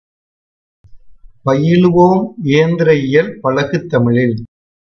பயிலுவோம் இயந்திர இயல் பழகுத் தமிழில்.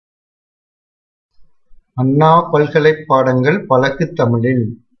 அண்ணா பல்கலைப் பாடங்கள் பழகுத் தமிழில்.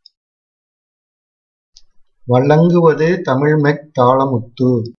 வழங்குவது தமிழ்மெக் தாளமுத்து.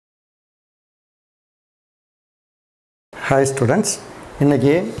 Hi students,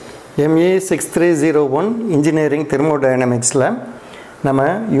 இன்னைக்கு MA 6301 இன்ஜினியரிங் தெர்மோடைனமிக்ஸில் நம்ம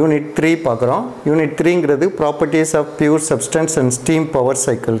யூனிட் 3 பார்க்குறோம். Unit 3ங்கிறது properties of pure substance and steam power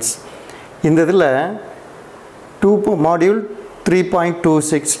cycles. இந்த இதில் மாடியூல்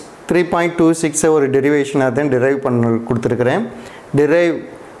 3.26 ஒரு டெரிவேஷனாக தான் டிரைவ் பண்ண கொடுத்துருக்குறேன். Drive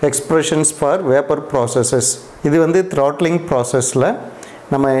expressions for vapour processes. இது வந்து த்ராட்லிங் ப்ராசஸில்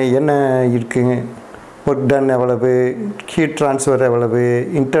நம்ம என்ன இருக்குது, ஒர்க் டன் எவ்வளவு, ஹீட் ட்ரான்ஸ்ஃபர் எவ்வளவு,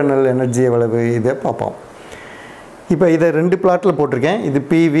 இன்டர்னல் எனர்ஜி எவ்வளவு, இதை பார்ப்போம். இப்போ இதை 2 பிளாட்டில் போட்டிருக்கேன். இது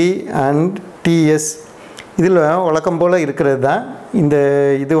PV அண்ட் TS. இதில் வழக்கம் போல் இருக்கிறது தான் இந்த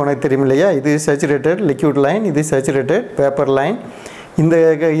இது உனக்கு தெரியும் இல்லையா, இது சேச்சுரேட்டட் லிக்யூட் லைன், இது சேச்சுரேட்டட் வேப்பர் லைன். இந்த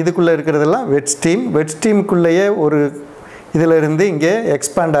இதுக்குள்ளே இருக்கிறதெல்லாம் வெட் ஸ்டீம். வெட் ஸ்டீமுக்குள்ளேயே ஒரு இதில் இருந்து இங்கே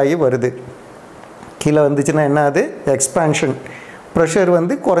எக்ஸ்பேண்ட் ஆகி வருது. கீழே வந்துச்சுன்னா என்ன, அது எக்ஸ்பேன்ஷன், ப்ரெஷர்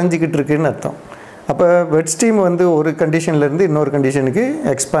வந்து குறைஞ்சிக்கிட்டு இருக்குதுன்னு அர்த்தம். அப்போ வெட் ஸ்டீம் வந்து ஒரு கண்டிஷன்லேருந்து இன்னொரு கண்டிஷனுக்கு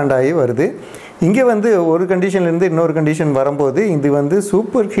எக்ஸ்பேண்ட் ஆகி வருது. இங்கே வந்து ஒரு கண்டிஷன்லேருந்து இன்னொரு கண்டிஷன் வரும்போது இது வந்து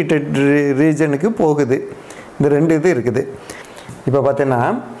சூப்பர் ஹீட்டட் ரீஜனுக்கு போகுது. இந்த 2 இது இருக்குது. இப்போ பார்த்தீங்கன்னா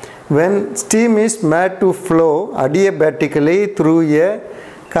when steam is made to flow adiabatically through a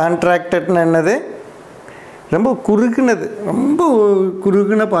contracted என்னது, ரொம்ப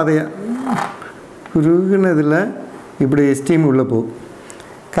குறுகுன பாதையாக, குறுகுனதில் இப்படி ஸ்டீம் உள்ளே போகும்.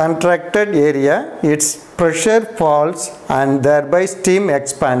 Contracted area, its pressure falls and thereby steam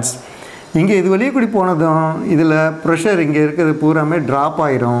expands. இங்கே இது வெளியே கூடி போனதும் இதில் ப்ரெஷர் இங்கே இருக்கிறது பூராமே ட்ராப்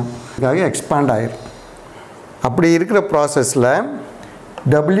ஆயிரும், இதுக்காக எக்ஸ்பேண்ட் ஆயிரும். அப்படி இருக்கிற ப்ராசஸில்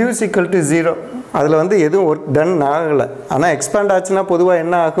W=0. அதில் வந்து எதுவும் ஒர்க் டன் ஆகலை. ஆனால் எக்ஸ்பேண்ட் ஆச்சுன்னா பொதுவாக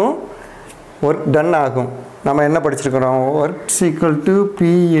என்ன ஆகும், ஒர்க் டன் ஆகும். நம்ம என்ன படிச்சிருக்கிறோம், ஒர்க்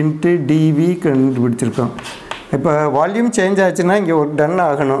P×dV கண்டுபிடிச்சிருக்கோம். இப்போ வால்யூம் சேஞ்ச் ஆச்சுன்னா இங்கே ஒர்க் டன்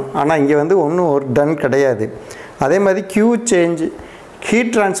ஆகணும். ஆனால் இங்கே வந்து ஒன்றும் ஒர்க் டன் கிடையாது. அதே மாதிரி Q சேஞ்ச்,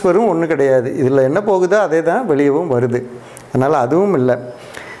 ஹீட் ட்ரான்ஸ்ஃபரும் ஒன்றும் கிடையாது. இதில் என்ன போகுதோ அதே தான் வெளியவும் வருது. அதனால் அதுவும் இல்லை.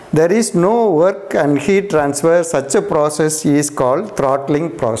 There is no work and heat transfer. Such a process is called throttling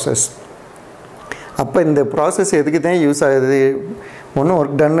process. அப்போ இந்த ப்ராசஸ் எதுக்கு தான் யூஸ் ஆகுது, ஒன்றும்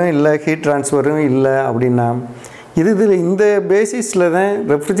ஒர்க் டன்னும் இல்லை, ஹீட் ட்ரான்ஸ்ஃபரும் இல்லை அப்படின்னா இதில் இந்த பேசிஸில் தான்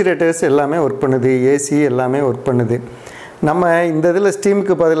ரெஃப்ரிஜிரேட்டர்ஸ் எல்லாமே ஒர்க் பண்ணுது, ஏசி எல்லாமே ஒர்க் பண்ணுது. நம்ம இந்த இதில்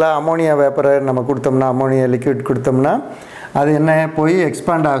ஸ்டீமுக்கு பதிலாக அமோனியா வேப்பரை நம்ம கொடுத்தோம்னா, அமோனியா லிக்விட் கொடுத்தோம்னா அது என்ன போய்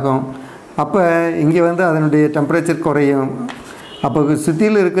எக்ஸ்பேண்ட் ஆகும். அப்போ இங்கே வந்து அதனுடைய டெம்பரேச்சர் குறையும். அப்போ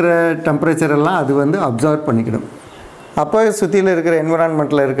சுற்றியில் இருக்கிற டெம்பரேச்சர் எல்லாம் அது வந்து அப்சார்ப் பண்ணிக்கிடும். அப்போ சுற்றியில் இருக்கிற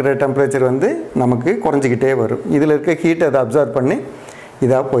என்விரான்மெண்ட்டில் இருக்கிற டெம்பரேச்சர் வந்து நமக்கு குறைஞ்சிக்கிட்டே வரும். இதில் இருக்க ஹீட் அதை அப்சார்ப் பண்ணி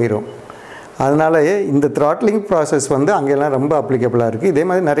இதாக போயிடும். அதனால் இந்த த்ராட்லிங் ப்ராசஸ் வந்து அங்கெல்லாம் ரொம்ப அப்ளிகபிளாக இருக்குது. இதே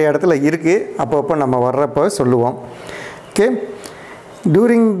மாதிரி நிறைய இடத்துல இருக்குது. அப்பப்போ நம்ம வர்றப்போ சொல்லுவோம். Okay,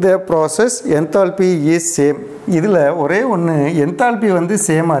 during the process enthalpy is same. இதில் ஒரே ஒன்று, என்தால்பி வந்து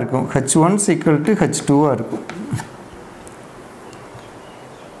சேமாக இருக்கும். H1 = H2 இருக்கும்.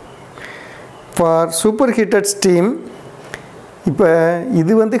 ஃபார் சூப்பர் ஹீட்டட் ஸ்டீம், இப்போ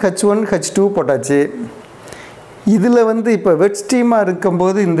இது வந்து H1 H2 போட்டாச்சு. இதில் வந்து இப்போ வெட் ஸ்டீமாக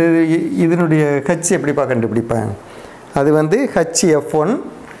இருக்கும்போது இந்த இதனுடைய H எப்படிப்பா கண்டுபிடிப்பேன், அது வந்து HF1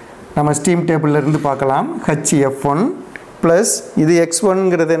 நம்ம ஸ்டீம் டேபிள்லேருந்து பார்க்கலாம். HF1 ப்ளஸ் இது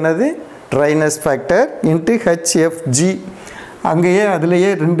X1ங்கிறது என்னது, ட்ரைனஸ் ஃபேக்டர் இன்ட்டு HFG. அங்கேயே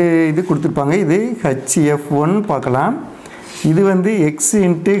அதுலேயே 2 இது கொடுத்துருப்பாங்க. இது HF1 பார்க்கலாம், இது வந்து X ×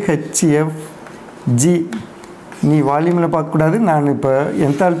 HFG. நீ வால்யூமில் பார்க்கக்கூடாது, நான் இப்போ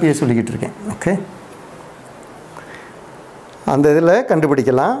என்தால்பியை சொல்லிக்கிட்டு இருக்கேன். ஓகே, அந்த இதில்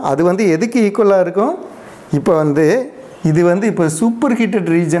கண்டுபிடிக்கலாம். அது வந்து எதுக்கு ஈக்குவலாக இருக்கும், இப்போ வந்து இது வந்து இப்போ சூப்பர் ஹீட்டட்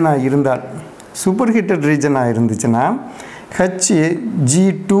ரீஜனாக இருந்தால், சூப்பர் ஹீட்டட் ரீஜனாக இருந்துச்சுன்னா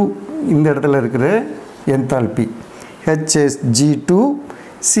HG2 இந்த இடத்துல இருக்கிற enthalpy HSG2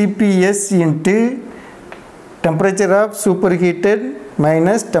 CPS into temperature of super heated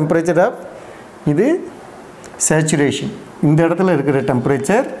minus temperature of இது சேச்சுரேஷன். இந்த இடத்துல இருக்கிற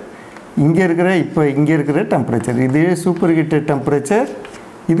டெம்பரேச்சர், இங்கே இருக்கிற டெம்பரேச்சர், இது சூப்பர் ஹீட்டட் டெம்பரேச்சர்,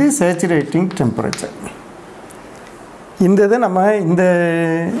 இது சேச்சுரேட்டிங் டெம்பரேச்சர். இந்த இதை நம்ம இந்த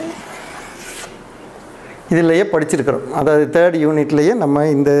இதிலையே படிச்சிருக்கிறோம். அதாவது 3rd யூனிட்லேயே நம்ம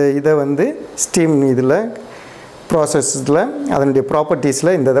இந்த இதை வந்து ஸ்டீம் இதில் ப்ராசஸில் அதனுடைய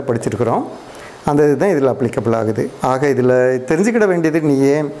ப்ராப்பர்ட்டிஸில் இந்த இதை படிச்சிருக்கிறோம். அந்த இதுதான் இதில் அப்ளிகபிள் ஆகுது. ஆக இதில் தெரிஞ்சுக்கிட வேண்டியது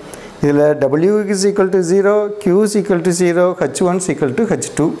நீயே, இதில் W = 0, Q = 0, H1 =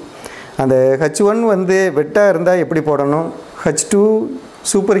 H2. அந்த H1 வந்து வெட்டாக இருந்தால் எப்படி போடணும், H2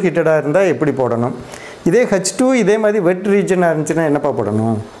 சூப்பர் ஹீட்டடாக இருந்தால் எப்படி போடணும். இதே H2 இதே மாதிரி வெட் ரீஜனாக இருந்துச்சுன்னா என்னப்பா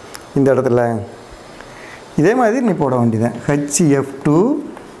போடணும், இந்த இடத்துல இதே மாதிரி நீ போட வேண்டியதான். HF2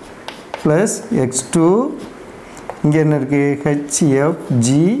 ப்ளஸ் X2, இங்கே என்ன இருக்குது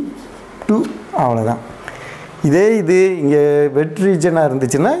HFG2, அவ்வளோதான். இதே இது இங்கே வெட் ரீஜனாக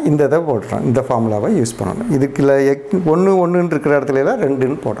இருந்துச்சுன்னா இந்த இதை போடுறோம், இந்த ஃபார்முலாவை யூஸ் பண்ணணும். இதுக்குள்ள 1 இருக்கிற இடத்துல எல்லாம்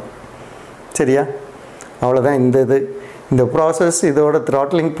 2ன்னு போடுறோம். சரியா? அவ்வளோதான். இந்த ப்ராசஸ் இதோட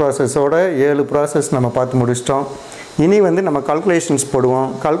த்ராட்லிங் ப்ராசஸோட 7 ப்ராசஸ் நம்ம பார்த்து முடிச்சிட்டோம். இனி வந்து நம்ம கால்குலேஷன்ஸ் போடுவோம்.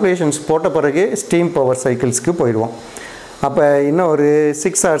 கால்குலேஷன்ஸ் போட்ட பிறகு ஸ்டீம் பவர் சைக்கிள்ஸ்க்கு போயிடுவோம். அப்போ இன்னும் ஒரு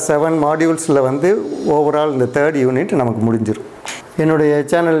 6 or 7 மாடியூல்ஸில் வந்து ஓவரால் இந்த 3rd யூனிட் நமக்கு முடிஞ்சிடும். என்னுடைய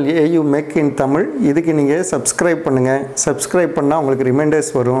சேனல் AUmech-in-tamil, இதுக்கு நீங்கள் சப்ஸ்கிரைப் பண்ணுங்கள். சப்ஸ்கிரைப் பண்ணால் உங்களுக்கு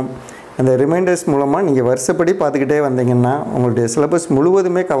ரிமைண்டர்ஸ் வரும். அந்த ரிமைண்டர்ஸ் மூலமாக நீங்கள் வருஷப்படி பார்த்துக்கிட்டே வந்தீங்கன்னா உங்களுடைய சிலபஸ்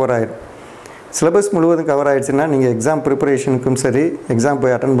முழுவதுமே கவர் ஆகிடும். சிலபஸ் முழுவதும் கவர் ஆகிடுச்சுன்னா நீங்கள் எக்ஸாம் ப்ரிப்பரேஷனுக்கும் சரி, எக்ஸாம்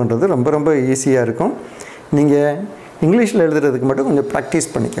போய் அட்டன் பண்ணுறது ரொம்ப ரொம்ப ஈஸியாக இருக்கும். நீங்கள் இங்கிலீஷில் எழுதுறதுக்கு மட்டும் கொஞ்சம் ப்ராக்டிஸ்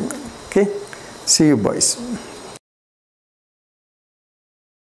பண்ணிக்கோங்க. Okay, see you boys.